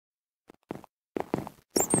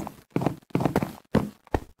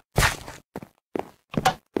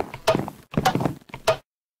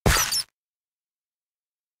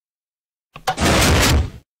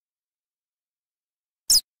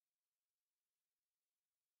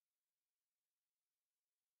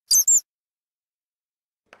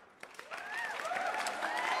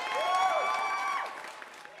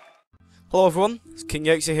Hello everyone, it's King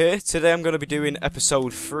Yatesville here. Today I'm going to be doing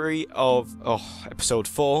episode 4 of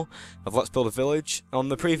Let's Build a Village. On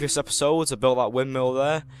the previous episodes I built that windmill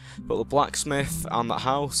there, built the blacksmith and that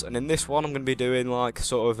house, and in this one I'm going to be doing like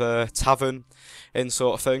sort of a tavern in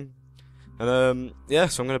sort of thing. And yeah,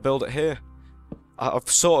 so I'm going to build it here. I've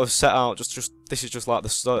sort of set out, this is just like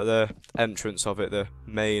the entrance of it, the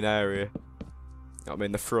main area. I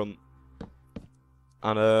mean the front.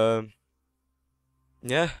 And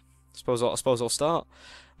yeah. I suppose I'll start.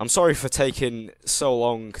 I'm sorry for taking so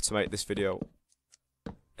long to make this video.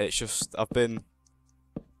 It's just I've been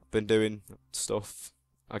doing stuff,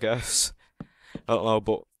 I guess. I don't know,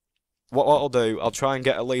 but what I'll do, I'll try and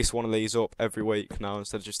get at least one of these up every week now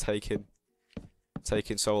instead of just taking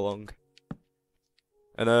so long.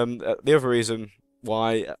 And the other reason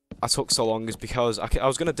why I took so long is because I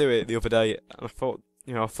was gonna do it the other day, and I thought,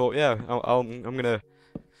 yeah, I'm gonna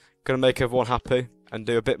make everyone happy and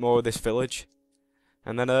do a bit more of this village.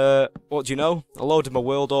 And then, what do you know? I loaded my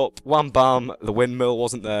world up, wham bam, the windmill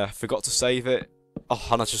wasn't there, forgot to save it. Oh,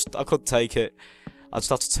 and I couldn't take it. I just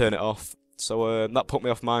had to turn it off. So that put me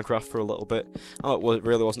off Minecraft for a little bit. I know it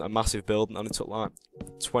really wasn't a massive build, and it took like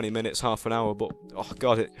 20 minutes, half an hour, but oh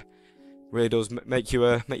god, it really does make you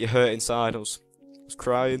hurt inside. I was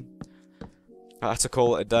crying. I had to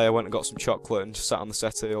call it a day. I went and got some chocolate and just sat on the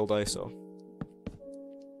settee all day, so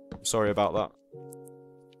I'm sorry about that.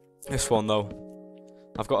 This one though,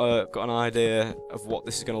 I've got an idea of what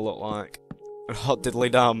this is going to look like. And hot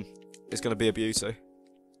diddly damn, it's going to be a beauty.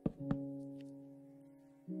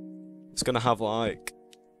 It's going to have like,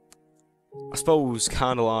 I suppose,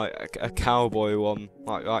 kind of like a cowboy one,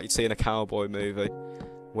 like you'd see in a cowboy movie,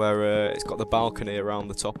 where it's got the balcony around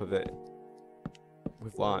the top of it,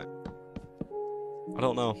 with like, I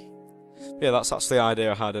don't know. Yeah, that's the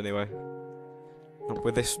idea I had anyway. And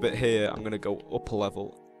with this bit here, I'm going to go up a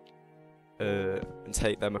level. And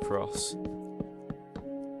take them across. Am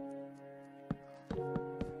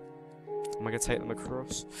I going to take them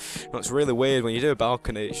across? No, it's really weird when you do a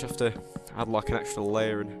balcony, you just have to add like an extra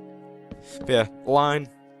layer. But yeah, line.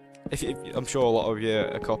 I'm sure a lot of you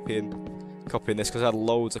are copying this because I had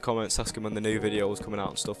loads of comments asking when the new video was coming out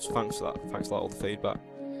and stuff. So thanks for that. Thanks for all the feedback.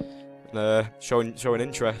 And showing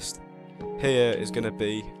interest. Here is going to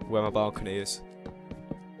be where my balcony is.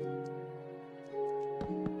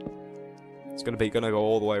 It's going to go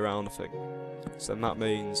all the way around, I think. So then that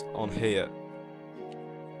means on here.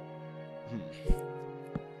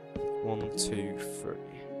 1, 2, 3.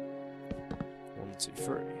 1, 2,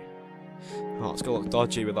 3. Oh, it's going to look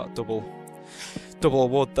dodgy with that double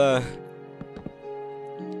wood there.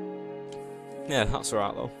 Yeah, that's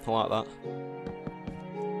alright though. I like that.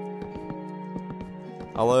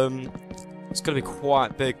 It's going to be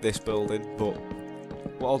quite big, this building, but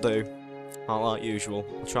what I'll do, like usual,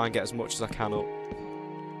 I'll try and get as much as I can up.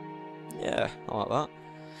 Yeah, I like that.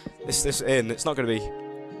 This inn, it's not gonna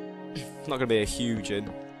be a huge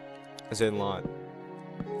inn, as in like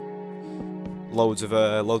loads of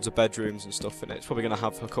bedrooms and stuff in it. It's probably gonna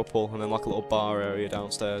have a couple, and then like a little bar area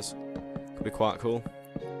downstairs. Could be quite cool.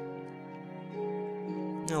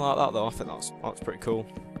 Yeah, I like that though. I think that's pretty cool.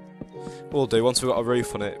 We'll do once we've got a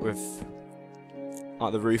roof on it, with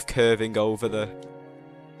like the roof curving over the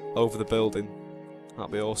building.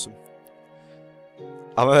 That'd be awesome.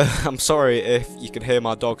 I'm sorry if you can hear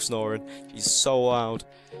my dog snoring. He's so loud.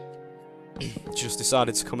 Just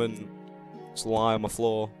decided to come and just lie on my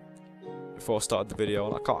floor before I started the video,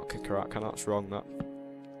 and I can't kick her out. That's wrong. That.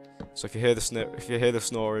 So if you hear the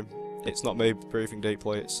snoring, it's not me breathing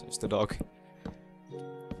deeply. It's the dog.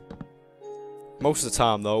 Most of the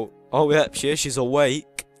time though, oh yeah, she is. She's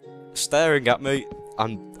awake, staring at me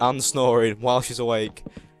and snoring while she's awake.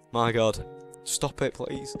 My god. Stop it,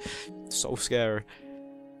 please. It's so scary.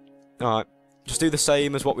 Alright. Just do the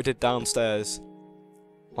same as what we did downstairs.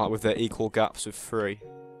 Like with the equal gaps of 3.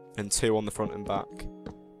 And 2 on the front and back.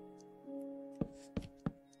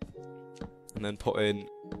 And then put in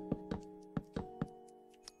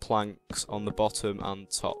planks on the bottom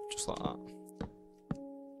and top, just like that.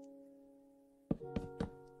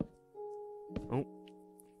 Oh.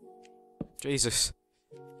 Jesus.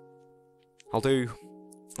 I'll do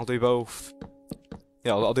both.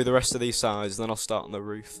 Yeah, I'll do the rest of these sides, and then I'll start on the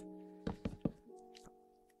roof.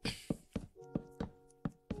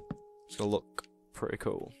 It's gonna look pretty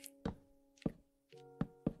cool.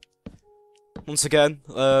 Once again,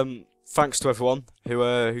 thanks to everyone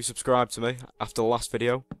who subscribed to me after the last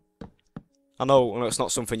video. I know it's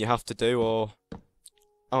not something you have to do, or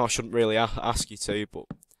I shouldn't really ask you to, but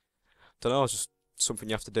I don't know, it's just something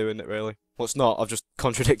you have to do, isn't it? Really? Well, it's not. I've just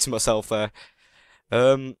contradicted myself there.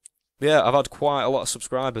 yeah, I've had quite a lot of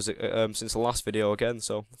subscribers since the last video again,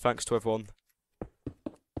 so thanks to everyone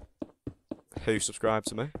who subscribed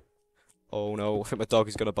to me. Oh no, I think my dog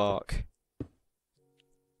is gonna bark.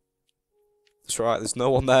 That's right, there's no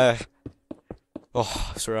one there.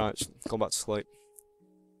 Oh, it's alright, just go back to sleep.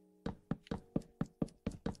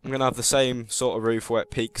 I'm gonna have the same sort of roof where it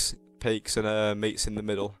peaks and meets in the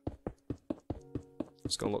middle.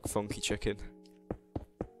 It's gonna look funky chicken.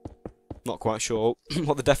 Not quite sure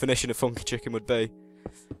what the definition of funky chicken would be.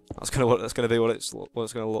 That's gonna be what it's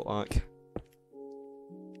gonna look like.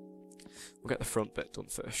 We'll get the front bit done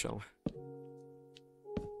first, shall we?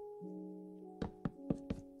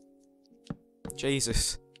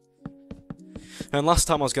 Jesus. And last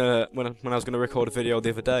time when I was gonna record a video the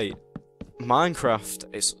other day, Minecraft,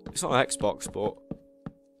 it's not an Xbox, but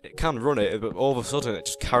it can run it, but all of a sudden it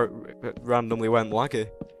just randomly went laggy.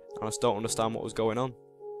 And I just don't understand what was going on.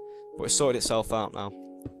 But it's sorted itself out now.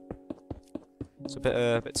 It's a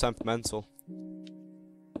bit temperamental.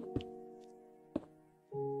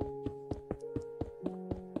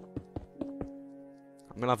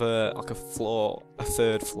 I'm gonna have a floor, a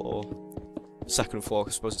third floor, second floor.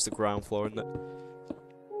 I suppose it's the ground floor, isn't it?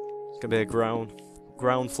 It's gonna be a ground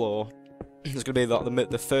floor. There's gonna be like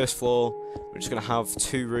the first floor, which is gonna have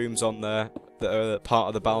 2 rooms on there that are part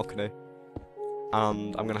of the balcony.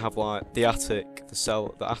 And I'm gonna have like the attic,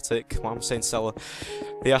 the attic. Why am I saying cellar?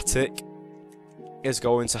 The attic is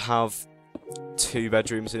going to have 2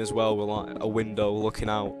 bedrooms in as well, with like a window looking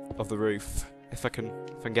out of the roof. If I can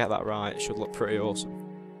get that right, it should look pretty awesome.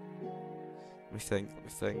 Let me think.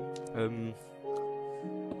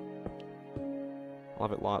 I'll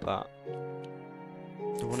have it like that.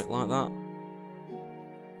 Do I want it like that?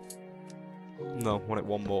 No, I want it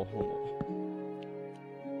one more.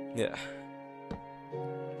 Yeah.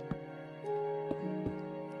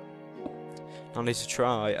 I need to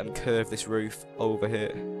try and curve this roof over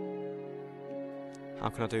here. How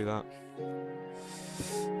can I do that?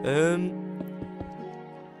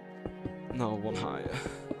 No, one higher.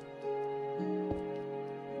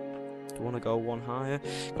 Do I want to go one higher?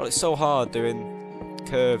 God, it's so hard doing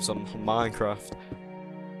curves on Minecraft.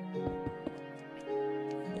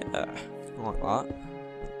 Yeah, I like that.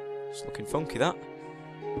 It's looking funky, that.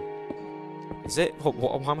 Is it?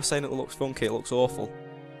 Why am I saying it looks funky? It looks awful.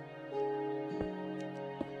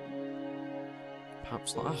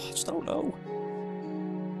 Perhaps not. I just don't know.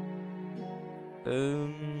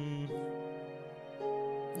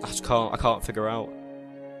 I can't figure out.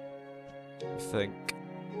 I think.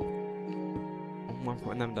 Oh, I'm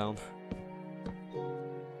putting them down.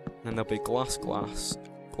 And then there'll be glass.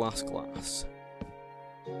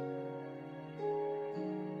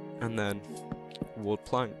 And then wood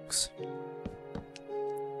planks.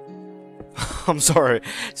 I'm sorry,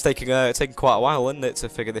 it's taking quite a while, isn't it, to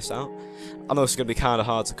figure this out? I know it's going to be kind of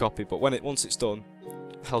hard to copy, but once it's done,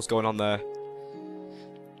 what the hell's going on there?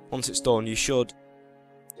 Once it's done, you should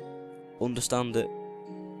understand it.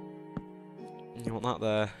 You want that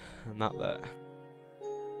there, and that there.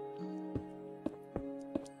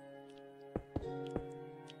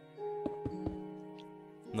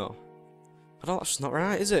 No. That's just not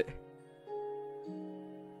right, is it?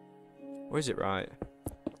 Or is it right?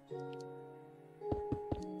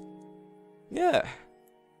 Yeah.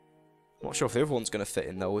 I'm not sure if the other one's going to fit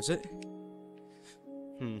in though, is it?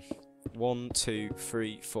 1, 2,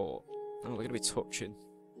 3, 4. Oh, they're going to be touching.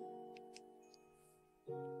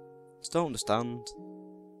 Just don't understand.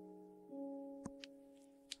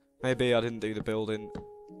 Maybe I didn't do the building.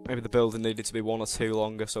 Maybe the building needed to be 1 or 2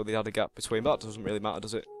 longer, so they had a gap between. But that doesn't really matter,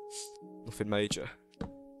 does it? Nothing major.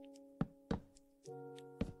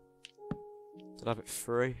 Did I have it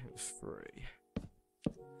 3? It was 3.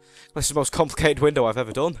 This is the most complicated window I've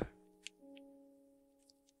ever done.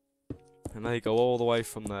 And there you go, all the way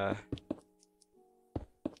from there.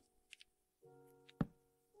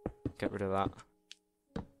 Get rid of that.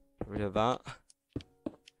 Get rid of that.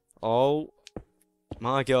 Oh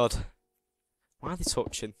my god. Why are they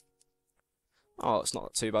touching? Oh, it's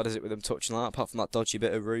not too bad, is it, with them touching like that, apart from that dodgy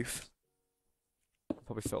bit of roof. I'll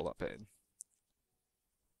probably fill that bit in.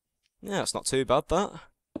 Yeah, it's not too bad, that.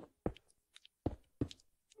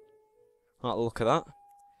 I like the look of that.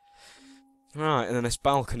 Right, and then this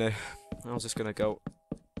balcony. How's this gonna go?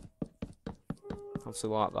 Obviously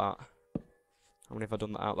like that. How many have I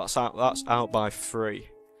done that out? That's out by 3.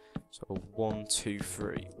 So 1, 2,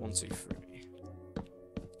 3. 1, 2, 3.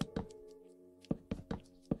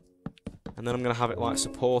 And then I'm gonna have it like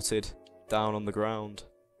supported down on the ground.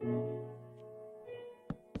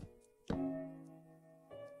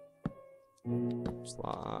 Just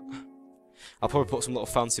like that. I'll probably put some little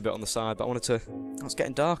fancy bit on the side, but I wanted to... Oh, it's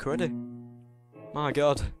getting dark already. My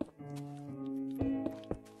god.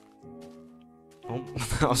 Oh,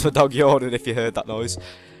 that was my dog yawning if you heard that noise.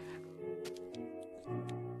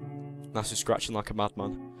 That's just scratching like a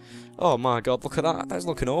madman. Oh my god, look at that. That's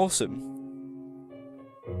looking awesome.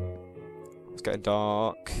 It's getting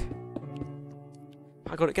dark.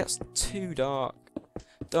 My god, it gets too dark.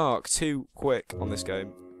 Dark too quick on this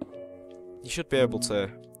game. You should be able to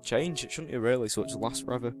change it, shouldn't you, really, so it lasts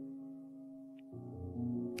forever.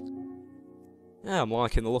 Yeah, I'm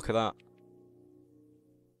liking the look of that.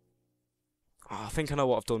 Oh, I think I know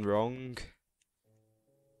what I've done wrong.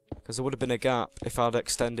 Because there would have been a gap if I'd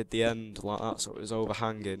extended the end like that so it was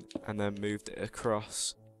overhanging and then moved it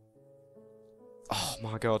across. Oh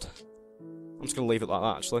my god. I'm just going to leave it like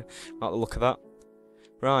that, actually. Like the look of that.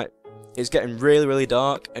 Right. It's getting really, really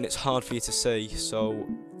dark and it's hard for you to see, so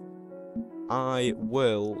I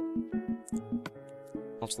will...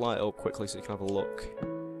 I'll just light it up quickly so you can have a look.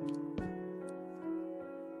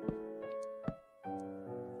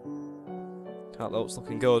 That looks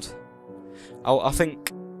looking good. I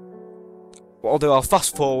think what I'll do, I'll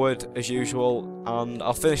fast forward as usual, and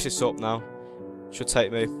I'll finish this up now. Should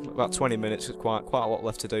take me about 20 minutes. There's quite a lot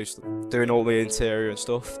left to do, doing all the interior and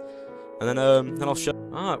stuff. And then I'll show.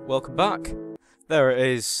 Alright, welcome back. There it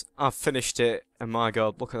is. I've finished it, and my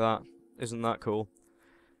god, look at that! Isn't that cool?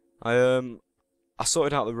 I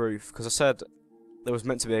sorted out the roof because I said there was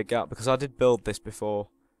meant to be a gap because I did build this before.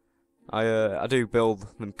 I do build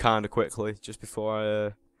them kind of quickly just before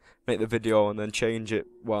I make the video and then change it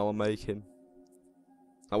while I'm making.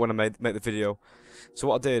 Like when I make the video. So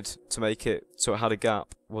what I did to make it so it had a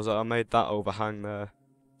gap was I made that overhang there,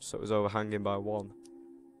 so it was overhanging by one,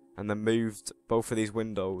 and then moved both of these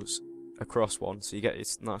windows across one, so you get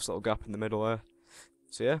this nice little gap in the middle there.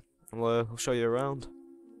 So yeah, I'll show you around.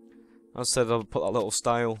 As I said, I'll put that little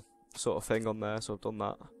style sort of thing on there, so I've done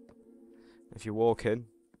that. If you walk in,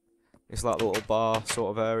 it's like a little bar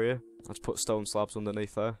sort of area. I just put stone slabs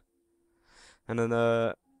underneath there. And then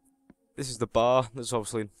this is the bar. There's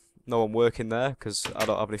obviously no one working there because I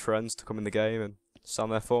don't have any friends to come in the game and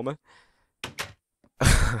stand there for me.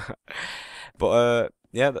 But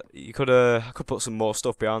yeah, you could I could put some more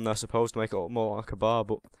stuff behind there, I suppose, to make it look more like a bar.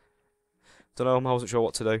 But don't know. I wasn't sure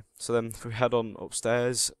what to do. So then, if we head on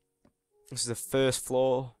upstairs, this is the first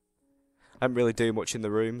floor. I didn't really do much in the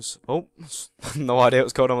rooms. Oh, no idea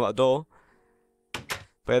what's going on with that door.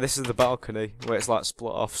 But yeah, this is the balcony where it's like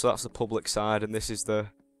split off. So that's the public side, and this is the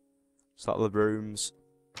the rooms.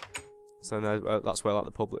 So then that's where like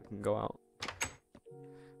the public can go out.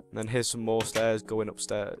 And then here's some more stairs going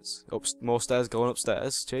upstairs. More stairs going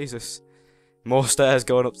upstairs. Jesus, more stairs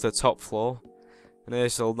going up to the top floor. And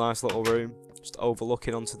here's a nice little room, just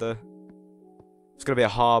overlooking onto the. It's gonna be a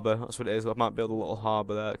harbour. That's what it is. I might build a little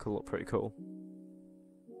harbour there. It could look pretty cool.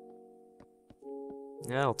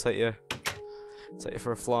 Yeah, I'll take you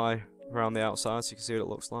for a fly around the outside so you can see what it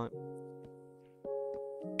looks like.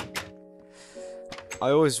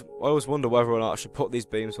 I always wonder whether or not I should put these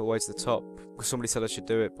beams all the way to the top because somebody said I should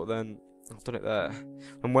do it, but then I've done it there.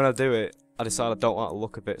 And when I do it, I decide I don't like the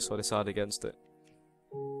look of it, so I decide against it.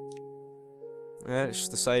 Yeah, it's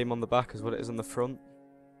just the same on the back as what it is on the front.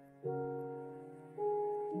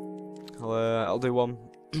 I'll do one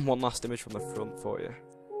last image from the front for you.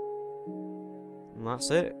 And that's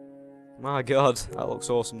it. My god, that looks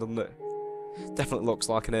awesome, doesn't it? Definitely looks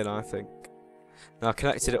like an inn, I think. Now I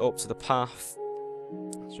connected it up to the path,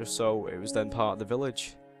 just so it was then part of the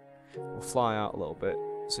village. We'll fly out a little bit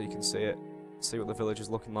so you can see it. See what the village is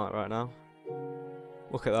looking like right now.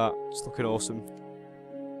 Look at that, it's looking awesome.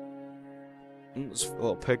 There's a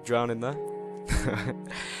little pig drowning there.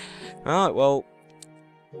 Alright, well,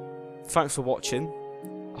 thanks for watching.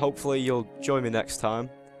 Hopefully you'll join me next time.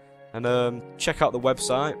 And check out the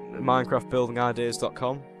website,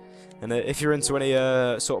 minecraftbuildingideas.com. And if you're into any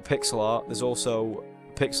sort of pixel art, there's also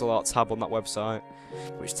a pixel art tab on that website,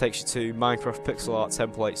 which takes you to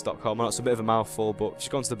minecraftpixelarttemplates.com. And that's a bit of a mouthful, but just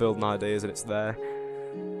go into the building ideas and it's there.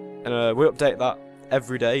 And we update that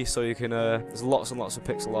every day, so you can. There's lots and lots of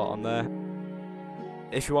pixel art on there.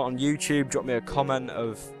 If you want on YouTube, drop me a comment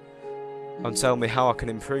and tell me how I can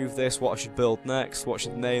improve this, what I should build next, what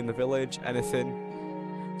should name the village,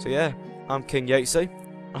 anything. So yeah, I'm King Yatesy,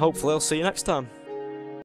 and hopefully I'll see you next time.